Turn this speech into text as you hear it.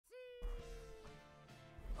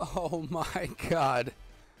Oh my god.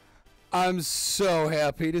 I'm so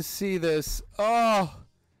happy to see this. Oh.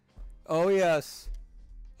 Oh yes.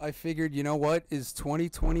 I figured, you know what? Is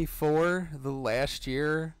 2024 the last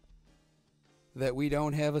year that we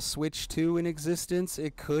don't have a Switch 2 in existence?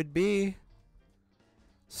 It could be.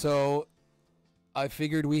 So I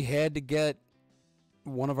figured we had to get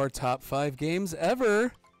one of our top 5 games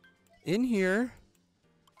ever in here.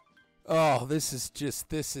 Oh, this is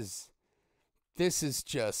just it's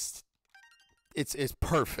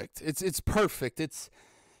perfect. It's perfect. It's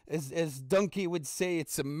as Donkey would say,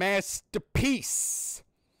 it's a masterpiece.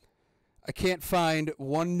 I can't find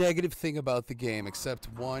one negative thing about the game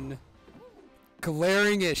except one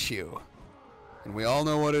glaring issue. And we all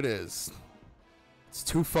know what it is. It's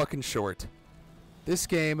too fucking short. This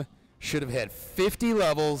game should have had 50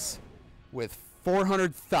 levels with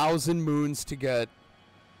 400,000 moons to get,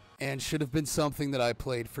 and should have been something that I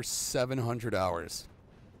played for 700 hours.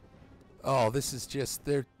 Oh, this is just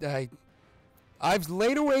I've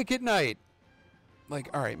laid awake at night. Like,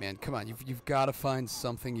 all right, man, come on. You've got to find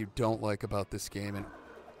something you don't like about this game, and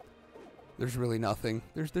there's really nothing.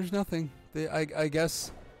 There's nothing. I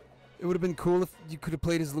guess it would have been cool if you could have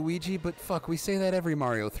played as Luigi, but fuck, we say that every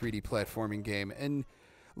Mario 3D platforming game, and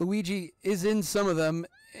Luigi is in some of them,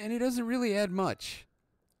 and he doesn't really add much.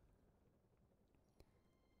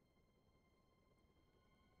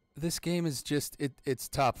 This game is just, it's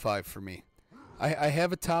top 5 for me. I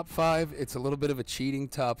have a top 5. It's a little bit of a cheating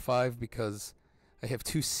top 5 because I have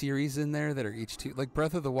 2 series in there that are each 2. Like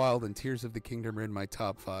Breath of the Wild and Tears of the Kingdom are in my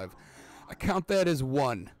top 5. I count that as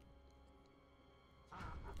 1.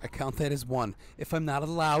 I count that as 1. If I'm not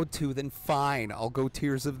allowed to, then fine. I'll go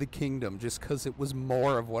Tears of the Kingdom just because it was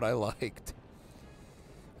more of what I liked.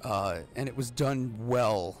 And it was done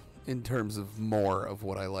well in terms of more of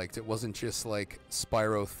what I liked. It wasn't just like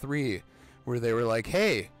Spyro 3 where they were like,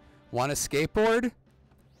 hey, want a skateboard?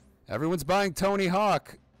 Everyone's buying Tony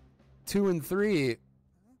Hawk 2 and 3.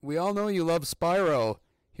 We all know you love Spyro.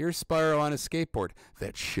 Here's Spyro on a skateboard.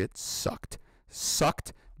 That shit sucked.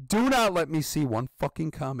 Sucked. Do not let me see one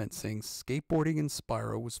fucking comment saying skateboarding in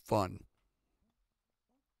Spyro was fun.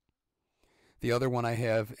 The other one I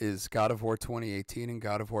have is God of War 2018 and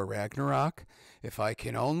God of War Ragnarok. If I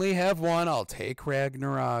can only have one, I'll take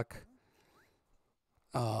Ragnarok.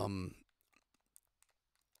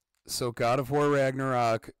 So God of War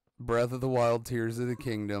Ragnarok, Breath of the Wild, Tears of the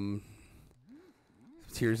Kingdom,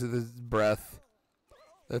 Tears of the Breath.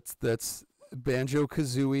 That's Banjo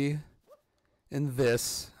Kazooie, and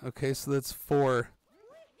this. Okay, so that's 4.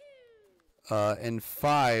 And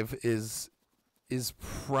 5 is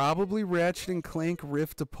probably Ratchet and Clank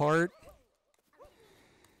Rift Apart.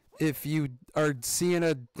 If you are seeing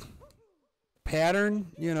a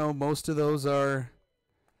pattern, you know, most of those are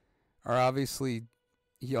obviously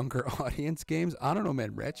younger audience games. I don't know,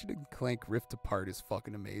 man. Ratchet and Clank Rift Apart is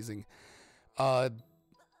fucking amazing. I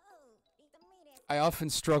often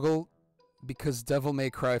struggle because Devil May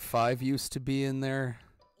Cry 5 used to be in there.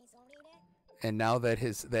 And now that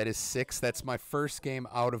is 6. That's my first game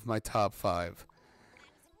out of my top 5.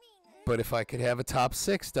 But if I could have a top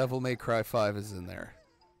 6, Devil May Cry 5 is in there.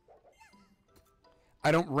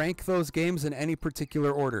 I don't rank those games in any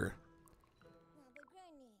particular order.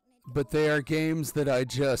 But they are games that they're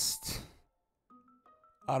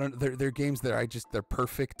games that they're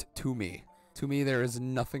perfect to me. To me, there is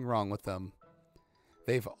nothing wrong with them.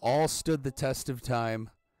 They've all stood the test of time.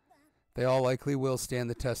 They all likely will stand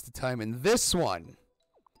the test of time. And this one,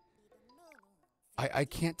 I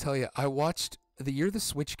can't tell you. I watched the year the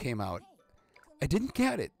Switch came out. I didn't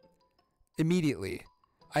get it immediately.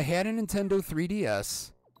 I had a Nintendo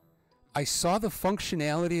 3DS. I saw the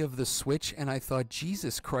functionality of the Switch, and I thought,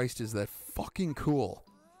 Jesus Christ, is that fucking cool.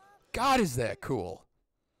 God, is that cool.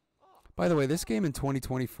 By the way, this game in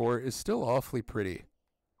 2024 is still awfully pretty.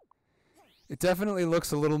 It definitely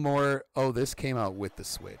looks a little more, oh, this came out with the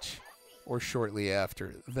Switch, or shortly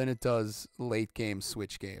after, than it does late game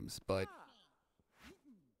Switch games, but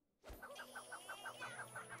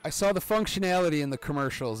I saw the functionality in the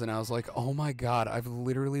commercials, and I was like, oh my God, I've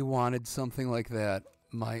literally wanted something like that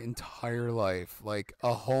my entire life. Like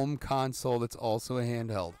a home console that's also a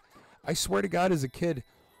handheld. I swear to God, as a kid,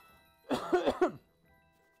 I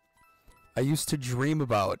used to dream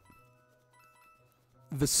about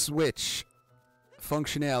the Switch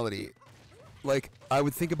functionality. Like, I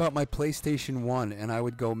would think about my PlayStation 1, and I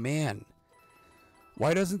would go, man,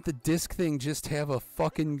 why doesn't the disc thing just have a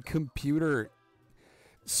fucking computer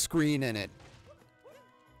screen in it?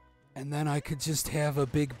 And then I could just have a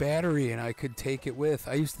big battery and I could take it with.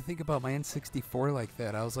 I used to think about my N64 like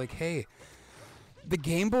that. I was like, hey, The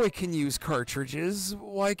Game Boy can use cartridges.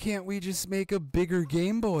 Why can't we just make a bigger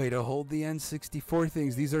Game Boy to hold the N64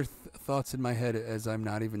 things? These are thoughts in my head as I'm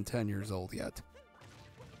not even 10 years old yet.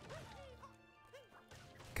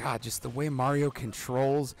 God, just the way Mario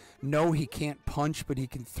controls. No, he can't punch, but he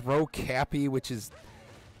can throw Cappy, which is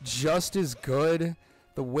just as good.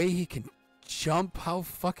 The way he can jump, how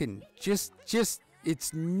fucking just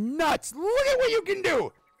it's nuts. Look at what you can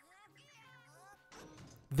do.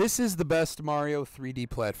 This is the best Mario 3D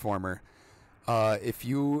platformer. If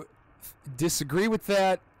you disagree with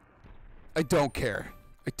that, I don't care.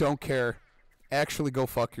 I don't care. Actually, go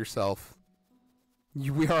fuck yourself.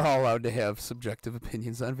 We are all allowed to have subjective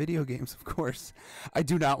opinions on video games, of course. I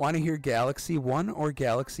do not want to hear Galaxy 1 or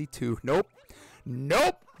Galaxy 2. Nope.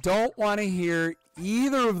 Nope. Don't want to hear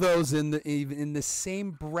either of those in the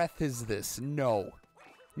same breath as this. No.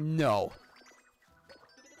 No.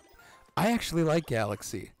 I actually like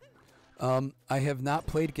Galaxy. I have not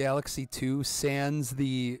played Galaxy 2 sans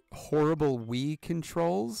the horrible Wii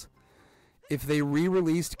controls. If they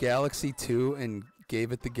re-released Galaxy 2 and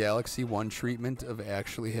gave it the Galaxy 1 treatment of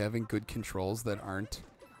actually having good controls that aren't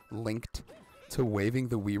linked to waving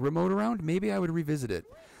the Wii remote around, maybe I would revisit it.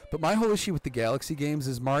 But my whole issue with the Galaxy games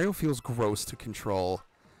is Mario feels gross to control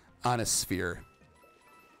on a sphere.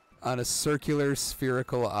 On a circular,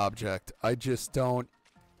 spherical object. I just don't...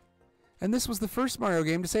 And this was the first Mario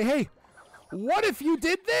game to say, hey, what if you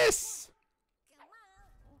did this?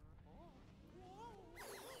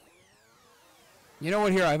 You know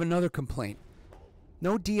what, here, I have another complaint.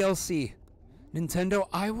 No DLC. Nintendo,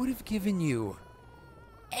 I would have given you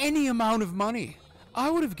any amount of money.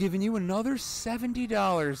 I would have given you another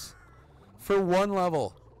 $70 for one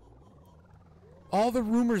level. All the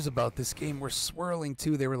rumors about this game were swirling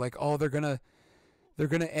too. They were like, oh, they're gonna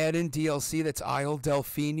add in DLC that's Isle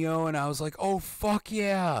Delfino, and I was like, oh fuck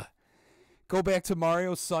yeah. Go back to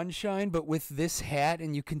Mario Sunshine, but with this hat,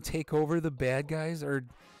 and you can take over the bad guys. Or,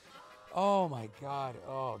 oh my god,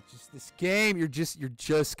 oh, just this game. You're just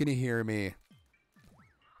gonna hear me.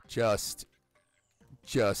 Just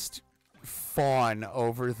fawn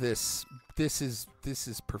over this. This is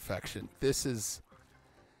perfection. This is,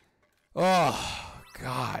 oh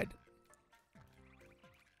god.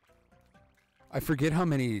 I forget how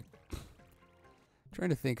many. I'm trying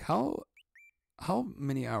to think how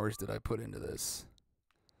many hours did I put into this?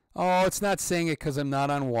 Oh, it's not saying it because I'm not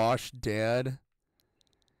on Wash Dad.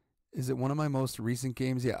 Is it one of my most recent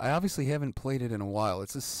games? Yeah, I obviously haven't played it in a while.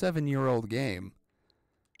 It's a 7-year-old game.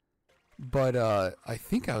 But I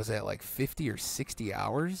think I was at like 50 or 60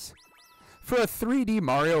 hours. For a 3D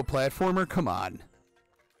Mario platformer, come on.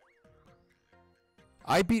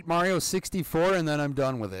 I beat Mario 64 and then I'm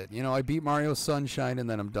done with it. You know, I beat Mario Sunshine and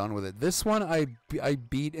then I'm done with it. This one I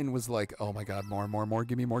beat and was like, oh my god, more,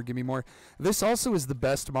 give me more, give me more. This also is the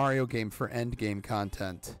best Mario game for end game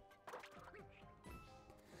content.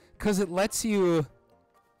 Because it lets you...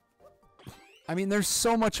 I mean, there's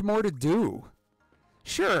so much more to do.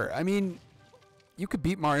 Sure, I mean, you could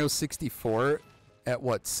beat Mario 64 at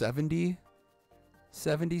what, 70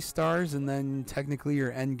 stars, and then technically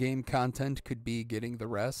your end game content could be getting the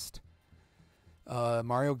rest.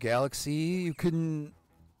 Mario Galaxy, you can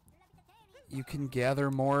gather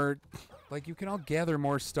more, like you can all gather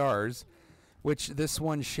more stars, which this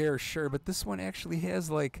one shares, sure, but this one actually has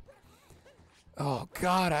like, oh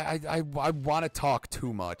god, I want to talk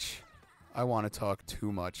too much. I want to talk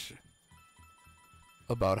too much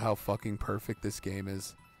about how fucking perfect this game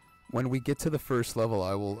is. When we get to the first level,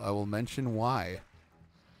 I will mention why.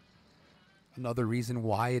 Another reason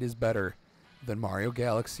why it is better than Mario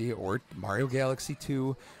Galaxy or Mario Galaxy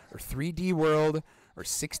 2 or 3D World or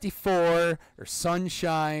 64 or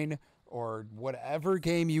Sunshine or whatever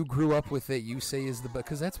game you grew up with that you say is the best,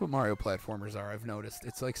 because that's what Mario platformers are, I've noticed.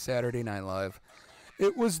 It's like Saturday Night Live.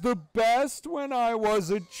 It was the best when I was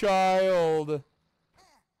a child.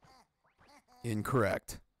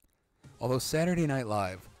 Incorrect. Although Saturday Night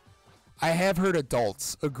Live, I have heard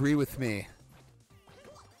adults agree with me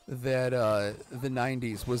that the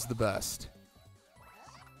 90s was the best.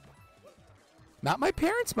 Not my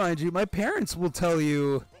parents, mind you. My parents will tell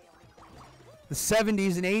you the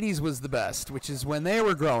 70s and 80s was the best, which is when they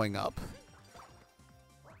were growing up.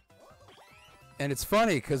 And it's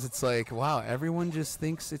funny because it's like, wow, everyone just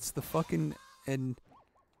thinks it's the fucking...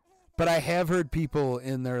 But I have heard people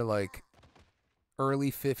in their like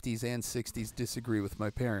early 50s and 60s disagree with my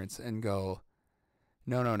parents and go,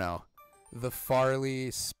 no. The Farley,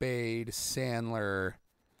 Spade, Sandler,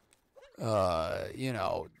 you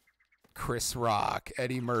know, Chris Rock,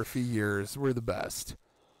 Eddie Murphy years were the best.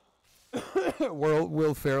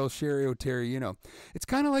 Will Ferrell, Sherry O'Terry, you know. It's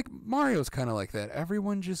kind of like Mario's kind of like that.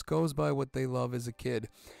 Everyone just goes by what they love as a kid.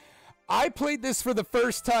 I played this for the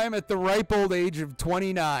first time at the ripe old age of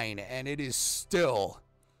 29, and it is still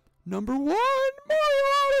number one, Mario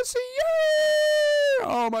Odyssey. Yay!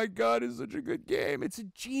 Oh my God, it's such a good game. It's a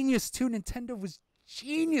genius too. Nintendo was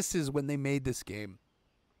geniuses when they made this game.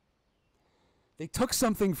 They took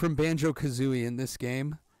something from Banjo Kazooie in this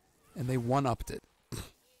game, and they one-upped it.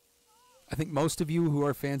 I think most of you who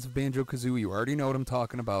are fans of Banjo Kazooie, you already know what I'm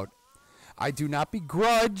talking about. I do not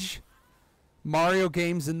begrudge Mario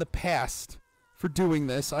games in the past for doing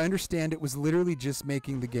this. I understand it was literally just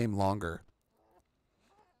making the game longer.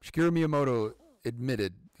 Shigeru Miyamoto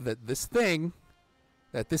admitted that this thing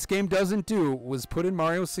that this game doesn't do was put in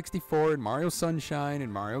Mario 64 and Mario Sunshine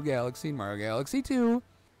and Mario Galaxy and Mario Galaxy 2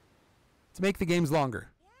 to make the games longer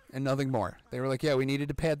and nothing more. They were like, yeah, we needed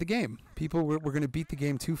to pad the game. People were going to beat the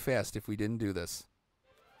game too fast if we didn't do this.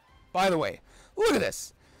 By the way, look at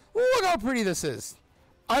this. Look how pretty this is.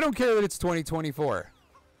 I don't care that it's 2024.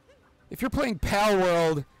 If you're playing Pal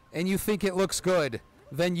World and you think it looks good,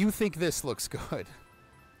 then you think this looks good.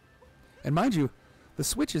 And mind you, the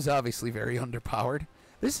Switch is obviously very underpowered.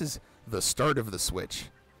 This is the start of the Switch.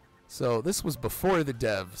 So this was before the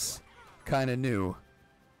devs kind of knew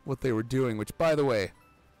what they were doing, which, by the way,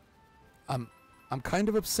 I'm kind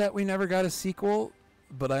of upset we never got a sequel,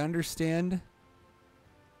 but I understand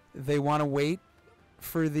they want to wait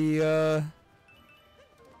for the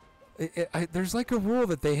there's like a rule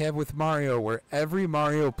that they have with Mario where every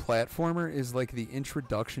Mario platformer is like the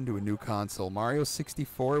introduction to a new console. Mario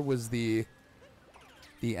 64 was the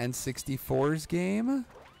N64's game.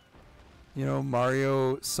 You know,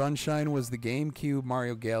 Mario Sunshine was the GameCube,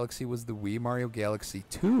 Mario Galaxy was the Wii, Mario Galaxy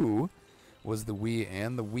 2 was the Wii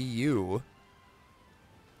and the Wii U.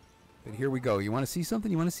 But here we go. You want to see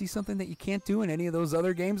something? You want to see something that you can't do in any of those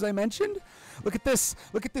other games I mentioned? Look at this.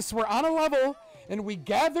 Look at this. We're on a level, and we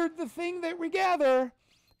gathered the thing that we gather.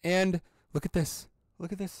 And look at this.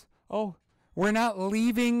 Look at this. Oh, we're not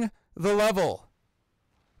leaving the level.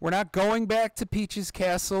 We're not going back to Peach's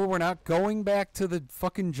castle. We're not going back to the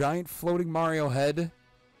fucking giant floating Mario head.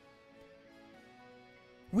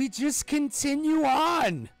 We just continue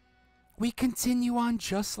on. We continue on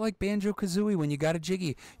just like Banjo Kazooie when you got a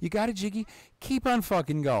Jiggy. You got a Jiggy, keep on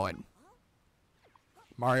fucking going.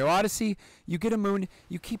 Mario Odyssey, you get a moon,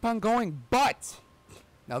 you keep on going. But,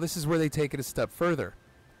 now this is where they take it a step further.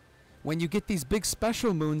 When you get these big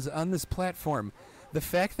special moons on this platform, the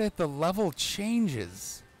fact that the level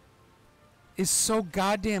changes is so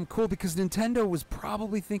goddamn cool because Nintendo was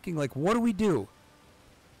probably thinking, like, what do we do?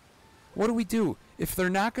 What do we do if they're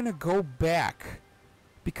not going to go back?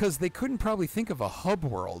 Because they couldn't probably think of a hub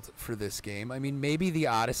world for this game. I mean, maybe the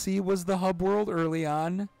Odyssey was the hub world early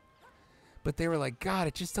on. But they were like, God,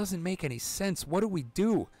 it just doesn't make any sense. What do we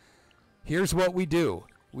do? Here's what we do.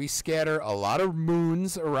 We scatter a lot of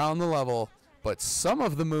moons around the level, but some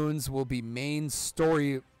of the moons will be main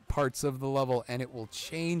story parts of the level, and it will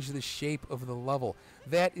change the shape of the level.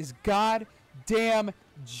 That is goddamn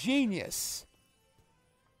genius.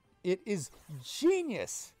 It is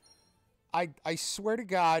genius. I swear to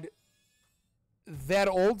God, that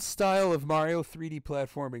old style of Mario 3D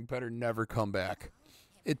platforming better never come back.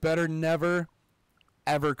 It better never,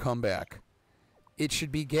 ever come back. It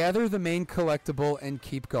should be gather the main collectible and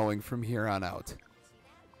keep going from here on out.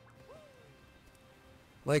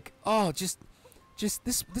 Like, oh, just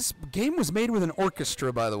this game was made with an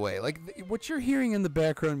orchestra, by the way. Like, what you're hearing in the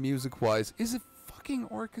background music-wise is a fucking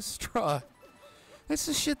orchestra. That's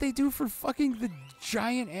the shit they do for fucking the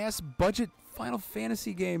giant-ass budget Final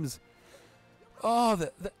Fantasy games. Oh,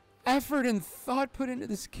 the effort and thought put into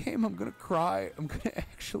this game. I'm gonna cry. I'm gonna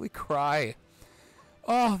actually cry.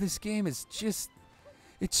 Oh, this game is just...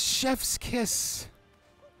 It's chef's kiss.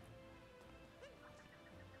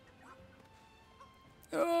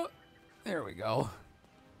 Oh, there we go.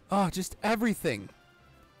 Oh, just everything.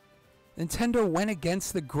 Nintendo went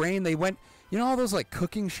against the grain. They went... You know all those, like,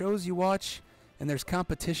 cooking shows you watch? And there's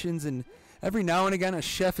competitions, and every now and again a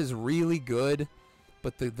chef is really good,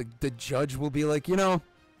 but the judge will be like, you know,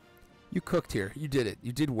 you cooked here. You did it.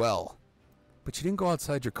 You did well. But you didn't go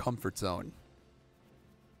outside your comfort zone.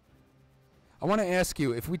 I want to ask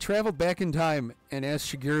you, if we traveled back in time and asked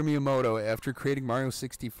Shigeru Miyamoto after creating Mario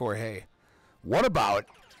 64, hey, what about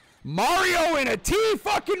Mario in a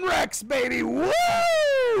T-fucking-Rex, baby?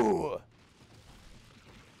 Woo!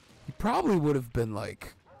 He probably would have been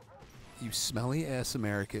like, you smelly ass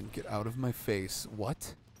American, get out of my face.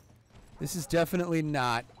 What? This is definitely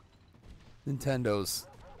not Nintendo's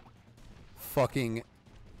fucking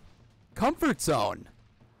comfort zone.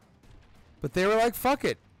 But they were like, fuck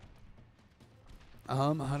it.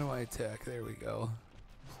 How do I attack? There we go.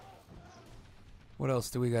 What else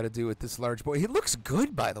do we got to do with this large boy? He looks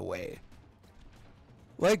good, by the way.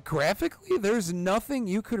 Like, graphically, there's nothing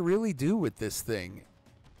you could really do with this thing.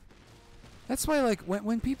 That's why, like,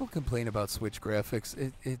 when people complain about Switch graphics,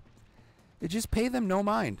 it just pay them no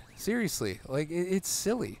mind. Seriously. Like, it's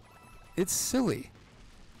silly. It's silly.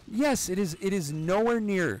 Yes, it is nowhere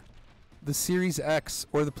near the Series X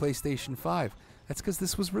or the PlayStation 5. That's because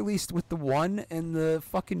this was released with the One and the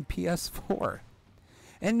fucking PS4.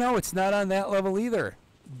 And no, it's not on that level either.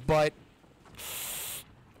 But,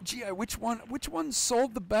 gee, which one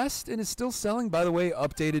sold the best and is still selling? By the way,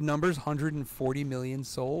 updated numbers, 140 million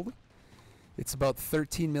sold. It's about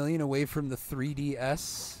 13 million away from the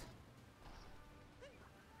 3DS.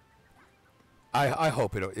 I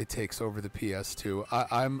hope it takes over the PS2.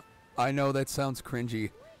 I know that sounds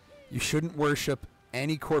cringy. You shouldn't worship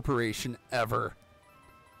any corporation ever,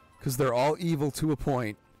 because they're all evil to a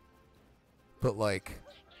point. But like,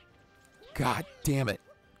 God damn it.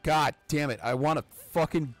 God damn it. I want to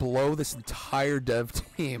fucking blow this entire dev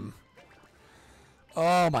team.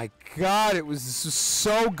 Oh my God, it was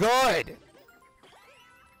so good.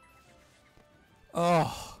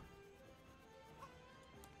 Oh.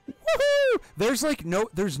 Woohoo!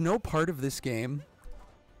 There's no part of this game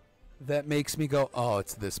that makes me go, oh,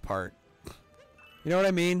 it's this part. You know what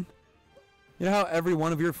I mean? You know how every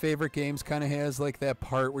one of your favorite games kind of has like that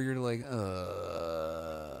part where you're like,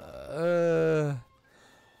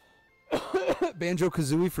 Banjo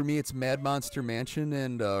Kazooie, for me, it's Mad Monster Mansion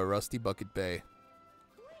and Rusty Bucket Bay.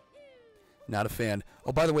 Not a fan.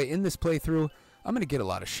 Oh, by the way, in this playthrough, I'm going to get a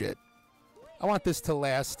lot of shit. I want this to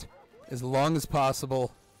last as long as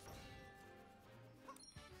possible.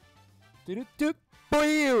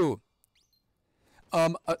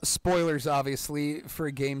 Spoilers, obviously, for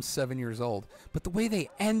a game 7 years old. But the way they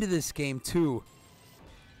end this game, too,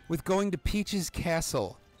 with going to Peach's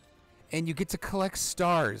castle, and you get to collect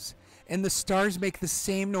stars, and the stars make the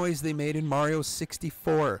same noise they made in Mario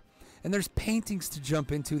 64. And there's paintings to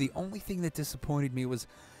jump into. The only thing that disappointed me was,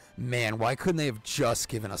 man, why couldn't they have just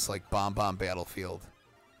given us, like, Bomb Bomb Battlefield?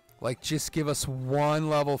 Like, just give us one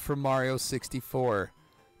level from Mario 64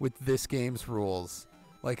 with this game's rules.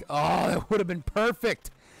 Like, oh, that would have been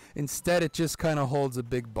perfect. Instead, it just kind of holds a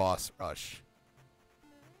big boss rush.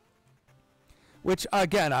 Which,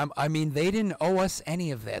 again, I mean, they didn't owe us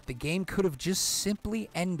any of that. The game could have just simply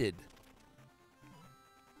ended.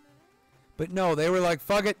 But no, they were like,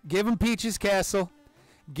 fuck it, give him Peach's castle.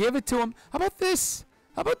 Give it to him. How about this?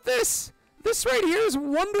 How about this? This right here is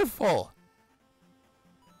wonderful.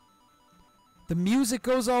 The music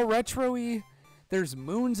goes all retro-y. There's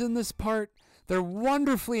moons in this part. They're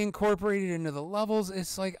wonderfully incorporated into the levels.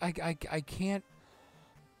 It's like, I can't...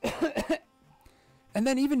 And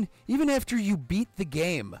then even after you beat the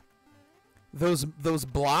game, those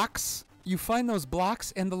blocks, you find those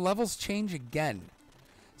blocks and the levels change again.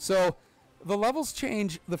 So the levels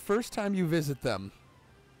change the first time you visit them.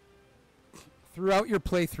 Throughout your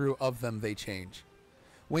playthrough of them, they change.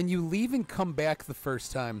 When you leave and come back the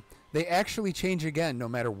first time, they actually change again no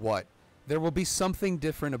matter what. There will be something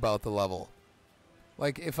different about the level.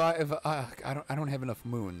 Like if I don't have enough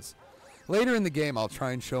moons. Later in the game, I'll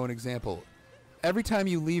try and show an example. Every time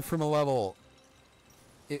you leave from a level,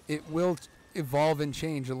 it will evolve and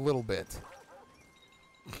change a little bit.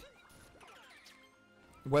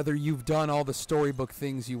 Whether you've done all the storybook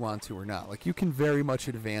things you want to or not. Like, you can very much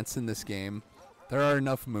advance in this game. There are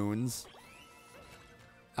enough moons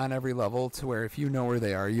on every level to where if you know where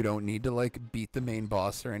they are, you don't need to, like, beat the main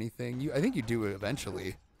boss or anything. I think you do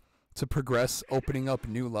eventually to progress opening up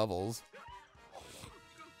new levels.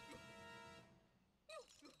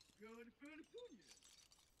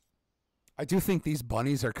 I do think these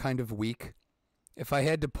bunnies are kind of weak. If I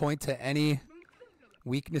had to point to any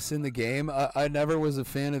weakness in the game, I never was a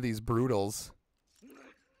fan of these Brutals.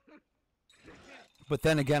 But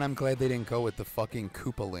then again, I'm glad they didn't go with the fucking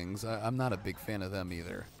Koopalings. I'm not a big fan of them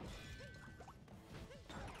either.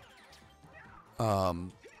 But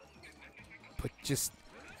just...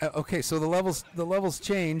 okay, so the levels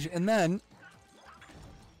change, and then...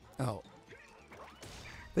 oh.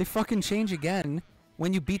 They fucking change again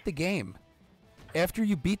when you beat the game. After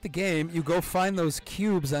you beat the game, you go find those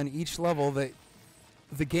cubes on each level that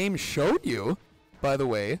the game showed you, by the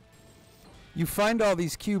way. You find all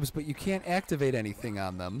these cubes, but you can't activate anything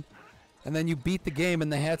on them. And then you beat the game,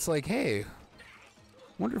 and the hat's like, hey,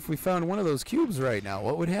 wonder if we found one of those cubes right now.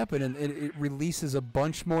 What would happen? And it releases a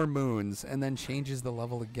bunch more moons and then changes the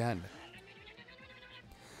level again.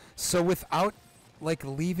 So without like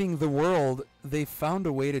leaving the world, they found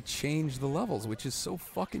a way to change the levels, which is so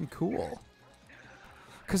fucking cool.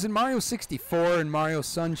 Because in Mario 64 and Mario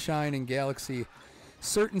Sunshine and Galaxy,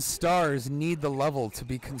 certain stars need the level to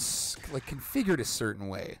be configured a certain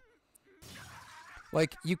way.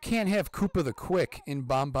 Like, you can't have Koopa the Quick in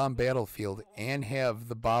Bomb Bomb Battlefield and have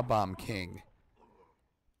the Bob Bomb King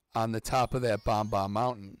on the top of that Bomb Bomb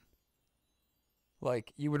Mountain.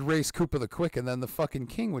 Like, you would race Koopa the Quick and then the fucking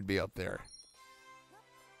king would be up there.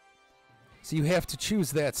 So you have to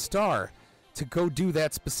choose that star to go do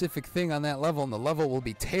that specific thing on that level, and the level will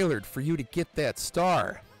be tailored for you to get that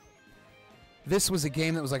star. This was a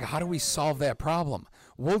game that was like, how do we solve that problem?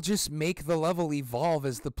 We'll just make the level evolve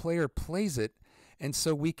as the player plays it, and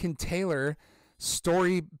so we can tailor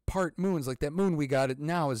story part moons. Like that moon we got it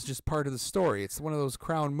now is just part of the story. It's one of those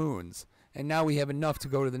crown moons. And now we have enough to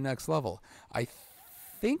go to the next level. I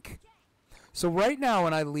think... So right now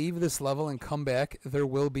when I leave this level and come back, there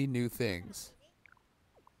will be new things.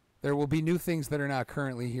 There will be new things that are not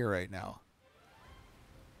currently here right now.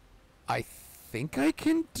 I think I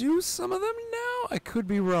can do some of them now? I could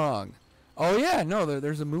be wrong. Oh yeah, no,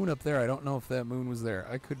 there's a moon up there. I don't know if that moon was there.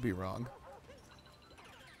 I could be wrong.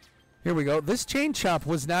 Here we go. This chain chomp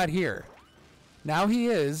was not here. Now he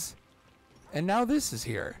is. And now this is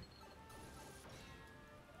here.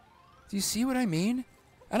 Do you see what I mean?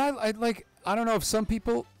 And I don't know if some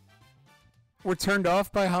people were turned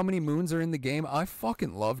off by how many moons are in the game. I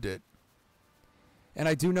fucking loved it. And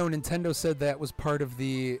I do know Nintendo said that was part of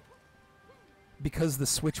the... Because the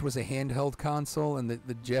Switch was a handheld console and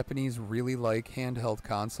the Japanese really like handheld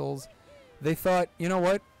consoles, they thought, you know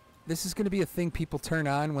what? This is going to be a thing people turn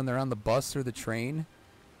on when they're on the bus or the train,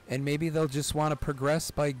 and maybe they'll just want to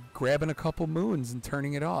progress by grabbing a couple moons and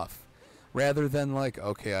turning it off, rather than like,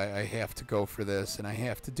 okay, I have to go for this and I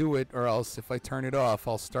have to do it, or else if I turn it off,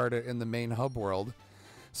 I'll start it in the main hub world,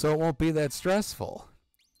 so it won't be that stressful.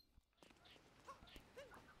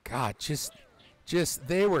 God,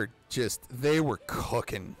 they were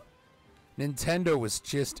cooking. Nintendo was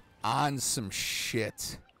just on some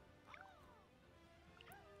shit.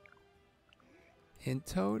 Hint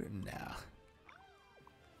Toad? Nah.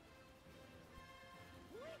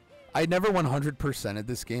 I never 100%ed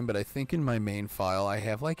this game, but I think in my main file I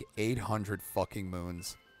have like 800 fucking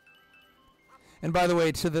moons. And by the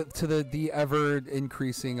way, to the ever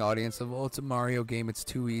increasing audience of, oh, it's a Mario game, it's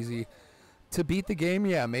too easy. To beat the game,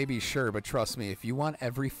 yeah, maybe, sure, but trust me, if you want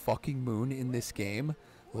every fucking moon in this game,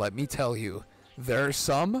 let me tell you, there are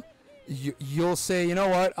some, you'll say, you know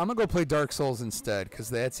what, I'm gonna go play Dark Souls instead, because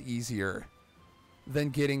that's easier than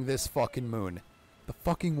getting this fucking moon. The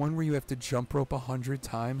fucking one where you have to jump rope 100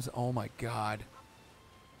 times, oh my god.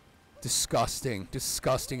 Disgusting,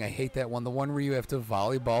 disgusting, I hate that one. The one where you have to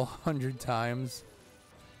volleyball 100 times.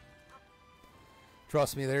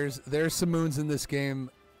 Trust me, there's some moons in this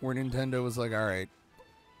game where Nintendo was like, alright,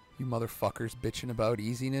 you motherfuckers bitching about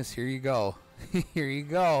easiness, here you go. Here you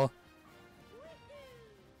go.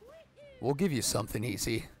 We'll give you something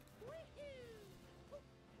easy.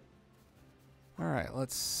 Alright,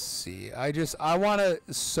 let's see. I want to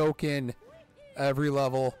soak in every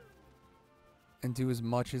level and do as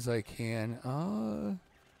much as I can.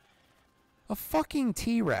 A fucking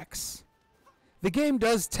T-Rex. The game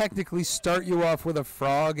does technically start you off with a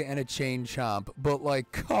frog and a chain chomp, but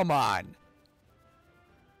like, come on.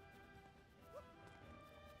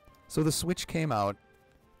 So the Switch came out.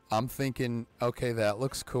 I'm thinking, okay, that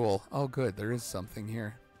looks cool. Oh, good, there is something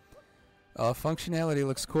here. Functionality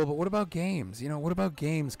looks cool, but what about games? You know, what about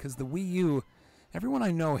games? Because the Wii U, everyone I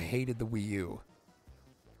know hated the Wii U.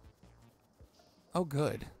 Oh,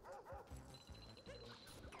 good.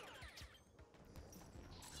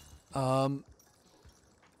 The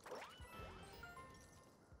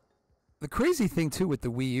crazy thing, too, with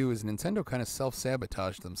the Wii U is Nintendo kind of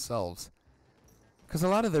self-sabotaged themselves. Because a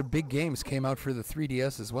lot of their big games came out for the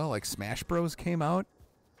 3DS as well, like Smash Bros. Came out.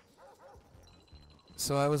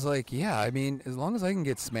 So I was like, yeah, I mean, as long as I can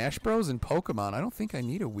get Smash Bros. And Pokemon, I don't think I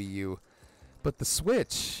need a Wii U. But the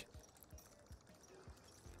Switch...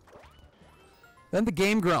 Then the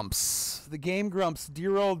Game Grumps. The Game Grumps,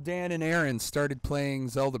 dear old Dan and Aaron, started playing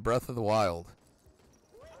Zelda Breath of the Wild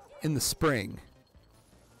in the spring.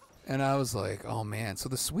 And I was like, oh man. So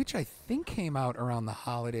the Switch, I think, came out around the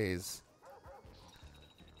holidays.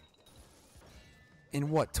 In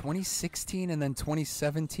what, 2016? And then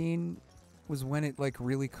 2017 was when it like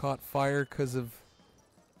really caught fire because of...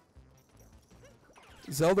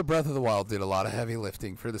 Zelda Breath of the Wild did a lot of heavy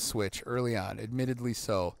lifting for the Switch early on, admittedly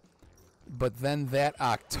so. But then that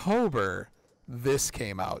October, this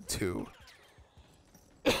came out too.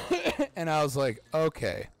 And I was like,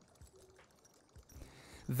 okay.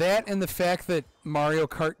 That and the fact that Mario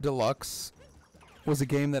Kart Deluxe was a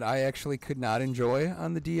game that I actually could not enjoy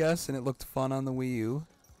on the DS, and it looked fun on the Wii U.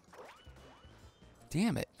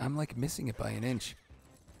 Damn it, I'm like missing it by an inch.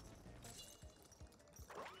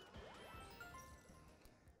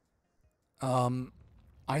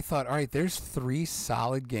 I thought, all right, there's 3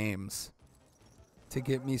 solid games to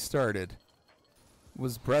get me started.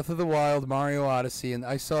 Was Breath of the Wild, Mario Odyssey, and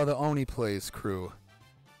I saw the Oni Plays crew.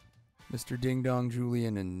 Mr. Ding Dong,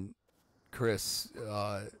 Julian, and Chris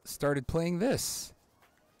started playing this.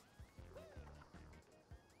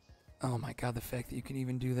 Oh my god, the fact that you can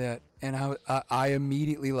even do that. And I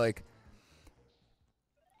immediately, like,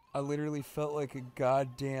 I literally felt like a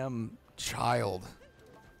goddamn child.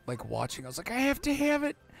 Like, watching. I was like, I have to have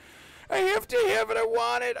it. I have to have it. I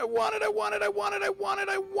want it. I want it. I want it. I want it. I want it.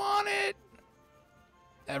 I want it.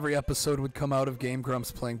 Every episode would come out of Game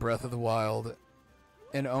Grumps playing Breath of the Wild.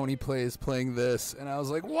 And Oni Plays playing this. And I was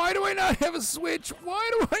like, why do I not have a Switch?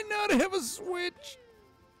 Why do I not have a Switch?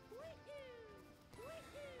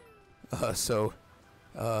 This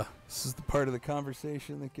is the part of the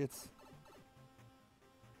conversation that gets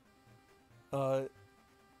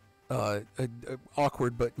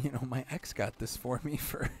awkward, but you know, my ex got this for me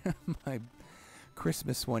for my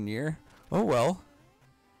Christmas one year. Oh well.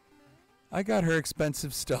 I got her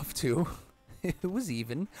expensive stuff too. It was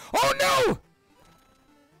even. Oh no!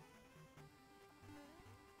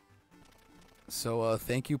 So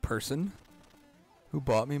thank you, person who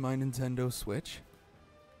bought me my Nintendo Switch.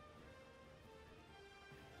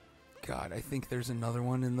 God, I think there's another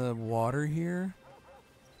one in the water here.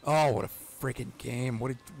 Oh, what a freaking game.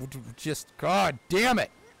 What just, god damn it.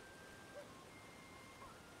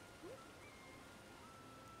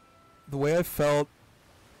 The way I felt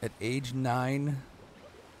at age 9,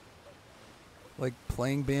 like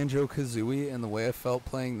playing Banjo Kazooie, and the way I felt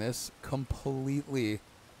playing this, completely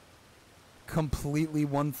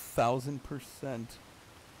 1000%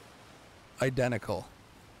 identical.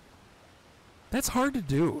 That's hard to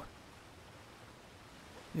do.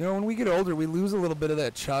 You know, when we get older, we lose a little bit of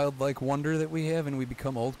that childlike wonder that we have, and we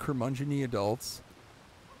become old curmudgeon-y adults.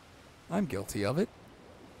 I'm guilty of it.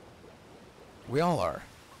 We all are.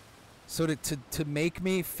 So to make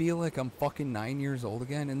me feel like I'm fucking 9 years old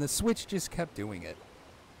again, and the Switch just kept doing it.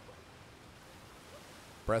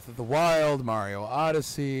 Breath of the Wild, Mario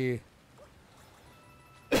Odyssey.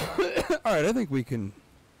 Alright, I think we can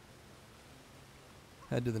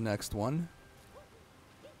head to the next one.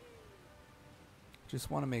 Just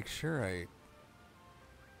want to make sure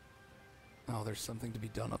Oh, there's something to be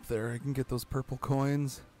done up there. I can get those purple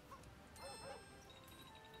coins.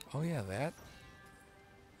 Oh yeah, that.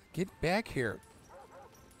 Get back here.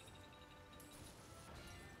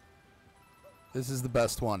 This is the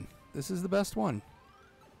best one. This is the best one.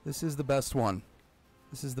 This is the best one.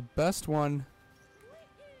 This is the best one.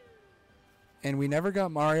 And we never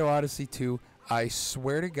got Mario Odyssey 2. I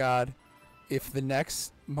swear to God, if the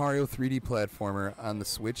next Mario 3D platformer on the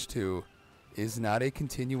Switch 2 is not a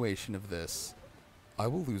continuation of this, I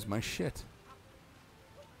will lose my shit.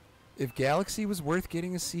 If Galaxy was worth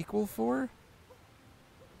getting a sequel for,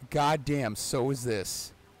 goddamn, so is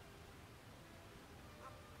this.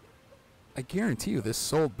 I guarantee you this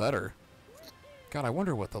sold better. God, I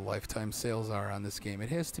wonder what the lifetime sales are on this game. It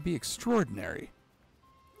has to be extraordinary.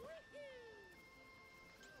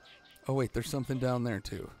 Oh wait, there's something down there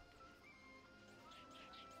too.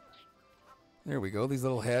 There we go, these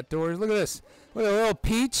little hat doors. Look at this. Look at a little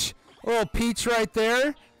peach. A little peach right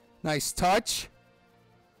there. Nice touch.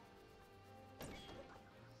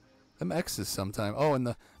 Them X's sometime. Oh,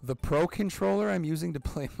 and the Pro controller I'm using to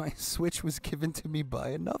play my Switch was given to me by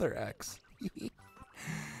another X.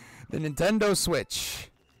 The Nintendo Switch.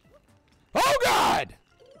 Oh God!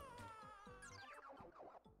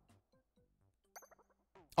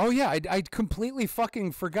 Oh yeah, I completely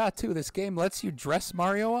fucking forgot too. This game lets you dress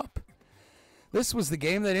Mario up. This was the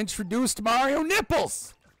game that introduced Mario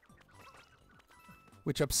nipples,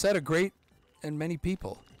 which upset a great and many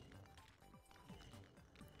people.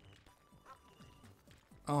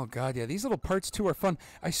 Oh God, yeah, these little parts too are fun.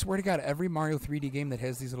 I swear to God, every Mario 3D game that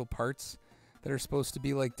has these little parts that are supposed to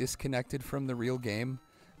be like disconnected from the real game,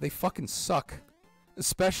 they fucking suck.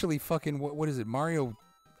 Especially fucking what is it, Mario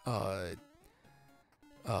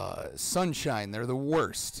Sunshine. They're the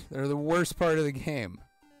worst. They're the worst part of the game.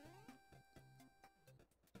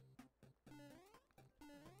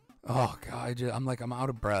 Oh God, I'm out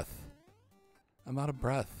of breath. I'm out of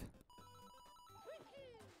breath.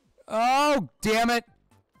 Oh, damn it.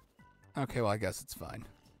 Okay, well, I guess it's fine.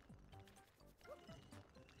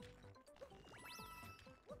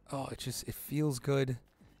 Oh, it feels good.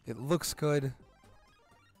 It looks good.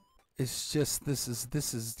 It's just, this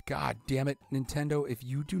is, God damn it, Nintendo, if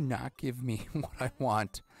you do not give me what I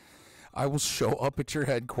want, I will show up at your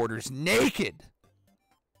headquarters naked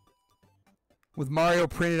with Mario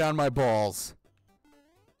printed on my balls.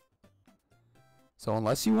 So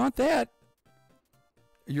unless you want that,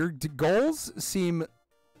 your goals seem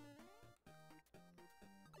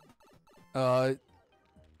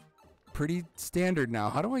pretty standard now.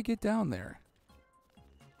 How do I get down there?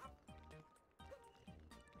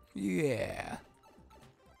 Yeah.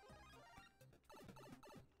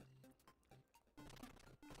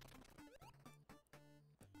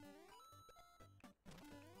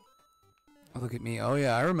 Oh, look at me. Oh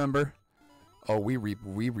yeah, I remember. Oh, we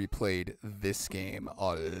replayed this game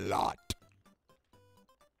a lot.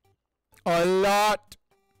 A lot.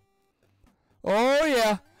 Oh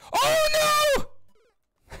yeah. Oh no!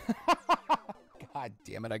 God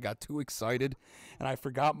damn it, I got too excited and I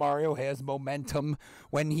forgot Mario has momentum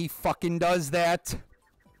when he fucking does that.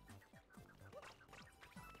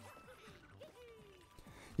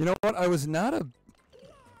 You know what? I was not a...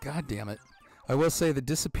 God damn it. I will say the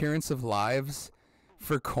disappearance of lives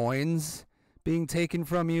for coins being taken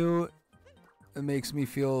from you, it makes me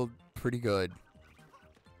feel pretty good.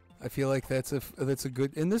 I feel like that's a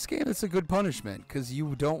good... In this game, it's a good punishment because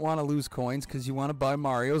you don't want to lose coins because you want to buy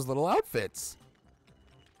Mario's little outfits.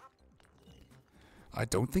 I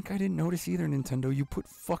don't think I didn't notice either, Nintendo. You put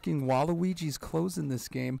fucking Waluigi's clothes in this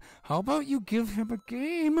game. How about you give him a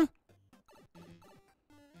game?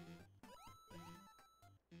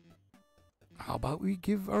 How about we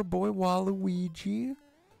give our boy Waluigi?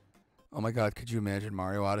 Oh my god, could you imagine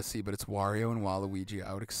Mario Odyssey, but it's Wario and Waluigi?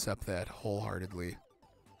 I would accept that wholeheartedly.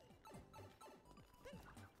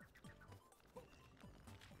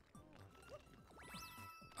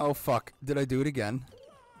 Oh fuck, did I do it again?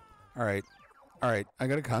 Alright. Alright, I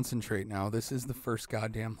gotta concentrate now. This is the first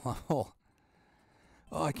goddamn level.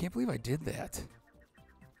 Oh, I can't believe I did that.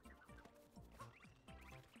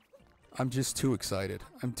 I'm just too excited.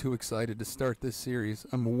 I'm too excited to start this series.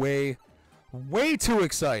 I'm way too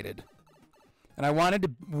excited. And I wanted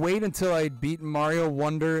to wait until I'd beaten Mario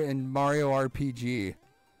Wonder and Mario RPG.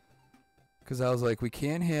 Because I was like, we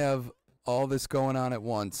can't have all this going on at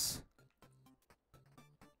once.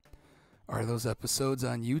 Are those episodes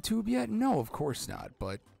on YouTube yet? No, of course not.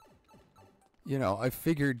 But, you know, I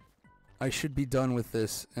figured I should be done with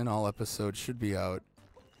this and all episodes should be out.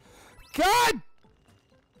 God!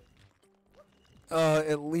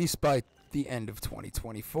 At least by the end of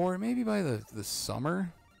 2024. Maybe by the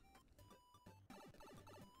summer.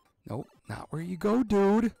 Nope, not where you go,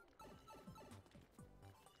 dude.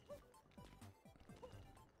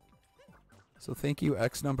 So thank you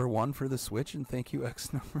X number 1 for the Switch, and thank you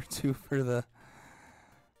X number 2 for the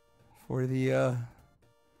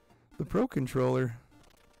Pro Controller.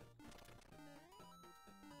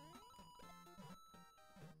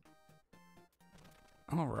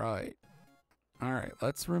 All right. All right,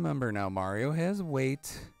 let's remember now. Mario has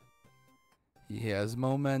weight. He has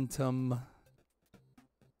momentum.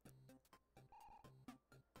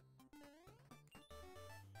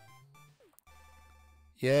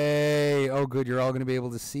 Yay! Oh, good. You're all going to be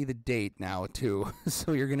able to see the date now, too.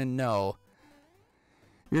 So you're going to know.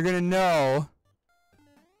 You're going to know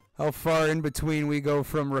how far in between we go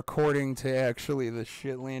from recording to actually the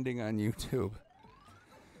shit landing on YouTube.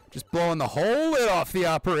 Just blowing the whole lid off the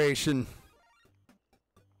operation.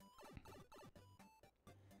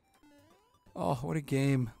 Oh, what a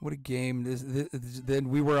game. What a game. Then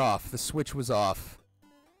we were off. The Switch was off.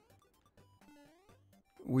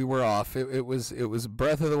 We were off. It was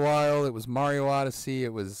Breath of the Wild. It was Mario Odyssey.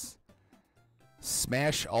 It was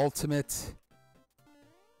Smash Ultimate.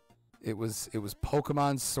 It was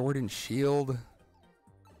Pokemon Sword and Shield.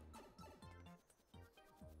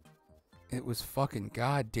 It was fucking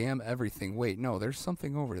goddamn everything. Wait, no, there's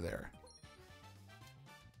something over there.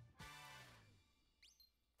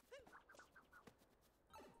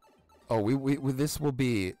 Oh,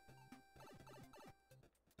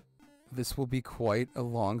 this will be quite a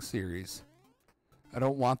long series. I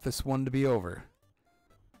don't want this one to be over.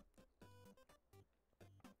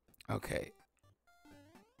 Okay.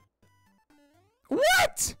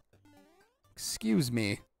 What? Excuse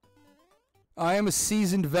me. I am a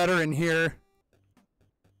seasoned veteran here.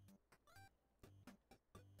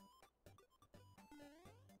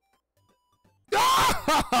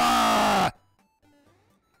 Ah!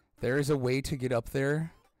 There is a way to get up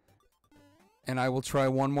there. And I will try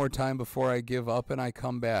one more time before I give up and I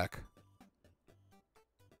come back.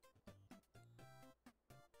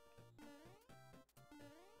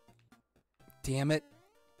 Damn it.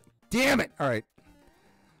 Damn it! Alright.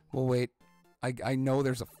 We'll wait. I know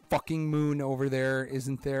there's a fucking moon over there,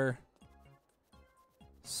 isn't there?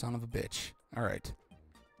 Son of a bitch. Alright.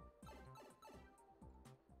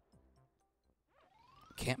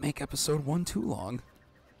 Can't make episode 1 too long.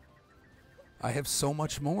 I have so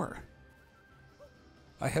much more.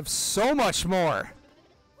 I have so much more!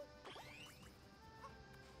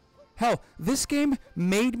 Hell, this game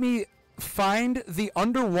made me find the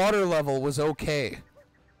underwater level was okay.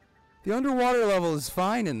 The underwater level is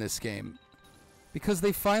fine in this game. Because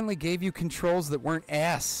they finally gave you controls that weren't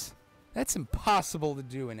ass. That's impossible to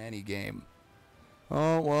do in any game.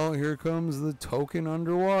 Oh, well, here comes the token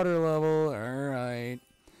underwater level. Alright.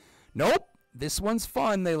 Nope! This one's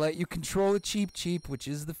fun. They let you control a cheep, which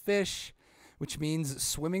is the fish. Which means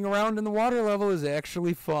swimming around in the water level is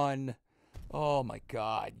actually fun. Oh my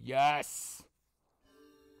god, yes!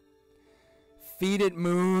 Feed it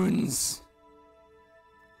moons!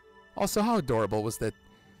 Also, how adorable was that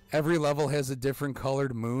every level has a different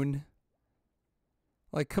colored moon?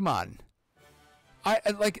 Like, come on.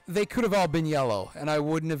 Like, they could have all been yellow, and I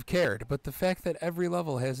wouldn't have cared. But the fact that every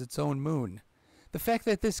level has its own moon. The fact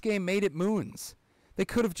that this game made it moons. They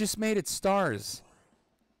could have just made it stars.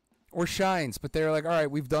 Or shines, but they're like, alright,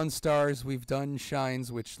 we've done stars, we've done shines,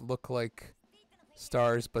 which look like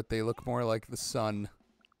stars, but they look more like the sun.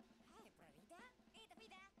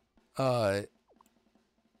 So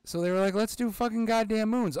they were like, let's do fucking goddamn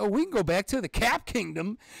moons. Oh, we can go back to the Cap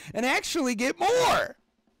Kingdom and actually get more!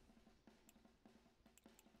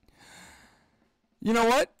 You know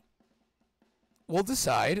what? We'll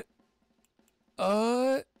decide.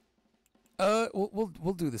 We'll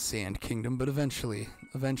do the Sand Kingdom, but eventually,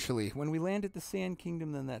 when we land at the Sand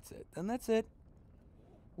Kingdom, then that's it. Then that's it.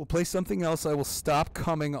 We'll play something else. I will stop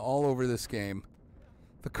coming all over this game.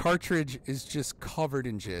 The cartridge is just covered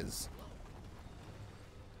in jizz.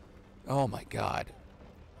 Oh my god.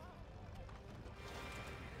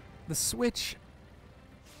 The Switch.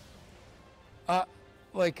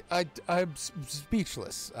 Like, I'm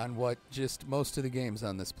speechless on what just most of the games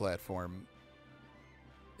on this platform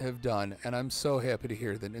have done, and I'm so happy to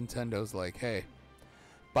hear that Nintendo's like, hey,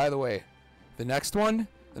 by the way, the next one,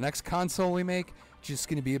 the next console we make, just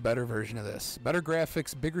going to be a better version of this. Better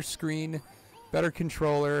graphics, bigger screen, better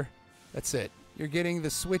controller. That's it. You're getting the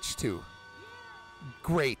Switch 2.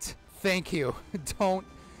 Great. Thank you.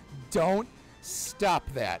 Don't stop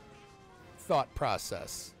that thought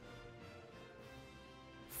process.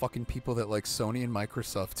 Fucking people that like Sony and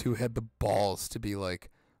Microsoft who had the balls to be like,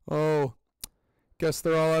 oh, guess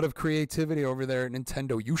they're all out of creativity over there at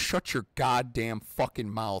Nintendo. You shut your goddamn fucking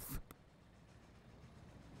mouth.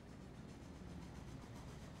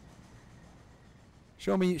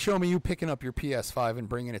 Show me you picking up your PS5 and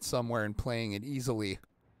bringing it somewhere and playing it easily.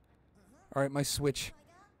 All right, my Switch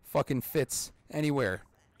fucking fits anywhere.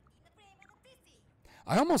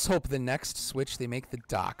 I almost hope the next Switch they make the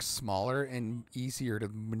dock smaller and easier to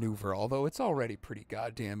maneuver, although it's already pretty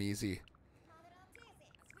goddamn easy.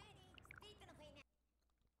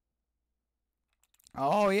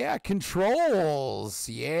 Oh yeah, controls.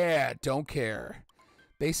 Yeah, don't care.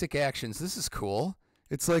 Basic actions. This is cool.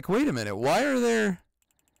 It's like, wait a minute, why are there...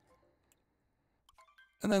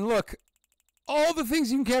 And then look, all the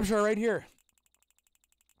things you can capture are right here.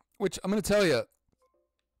 Which, I'm going to tell you,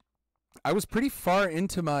 I was pretty far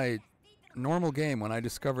into my normal game when I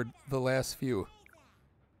discovered the last few.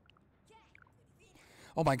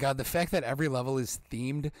 Oh my god, the fact that every level is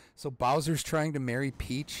themed. So Bowser's trying to marry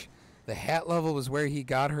Peach. The hat level was where he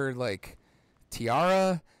got her, like,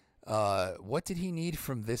 tiara. What did he need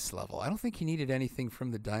from this level? I don't think he needed anything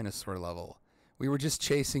from the dinosaur level. We were just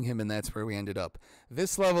chasing him, and that's where we ended up.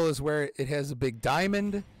 This level is where it has a big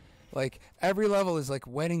diamond. Like, every level is, like,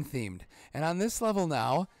 wedding themed. And on this level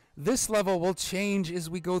now, this level will change as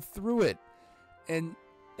we go through it. And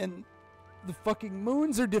the fucking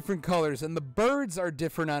moons are different colors, and the birds are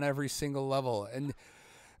different on every single level. And,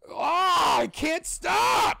 oh, I can't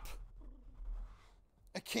stop!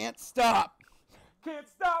 I can't stop. Can't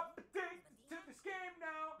stop addicted to this game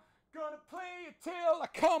now. Gonna play it till I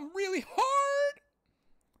come really hard.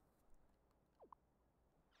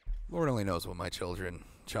 Lord only knows what my child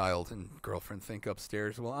and girlfriend think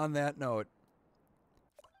upstairs. Well, on that note,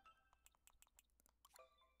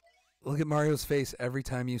 look at Mario's face every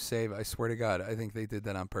time you save. I swear to God, I think they did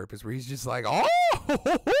that on purpose, where he's just like,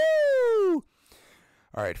 oh!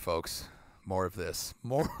 All right, folks. More of this.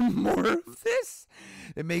 More of this.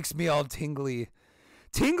 It makes me all tingly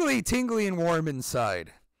and warm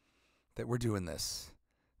inside that we're doing this.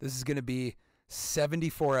 This is going to be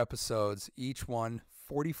 74 episodes, each one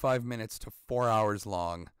 45 minutes to 4 hours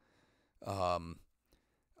long. I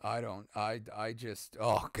just,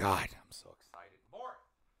 oh God, I'm so excited.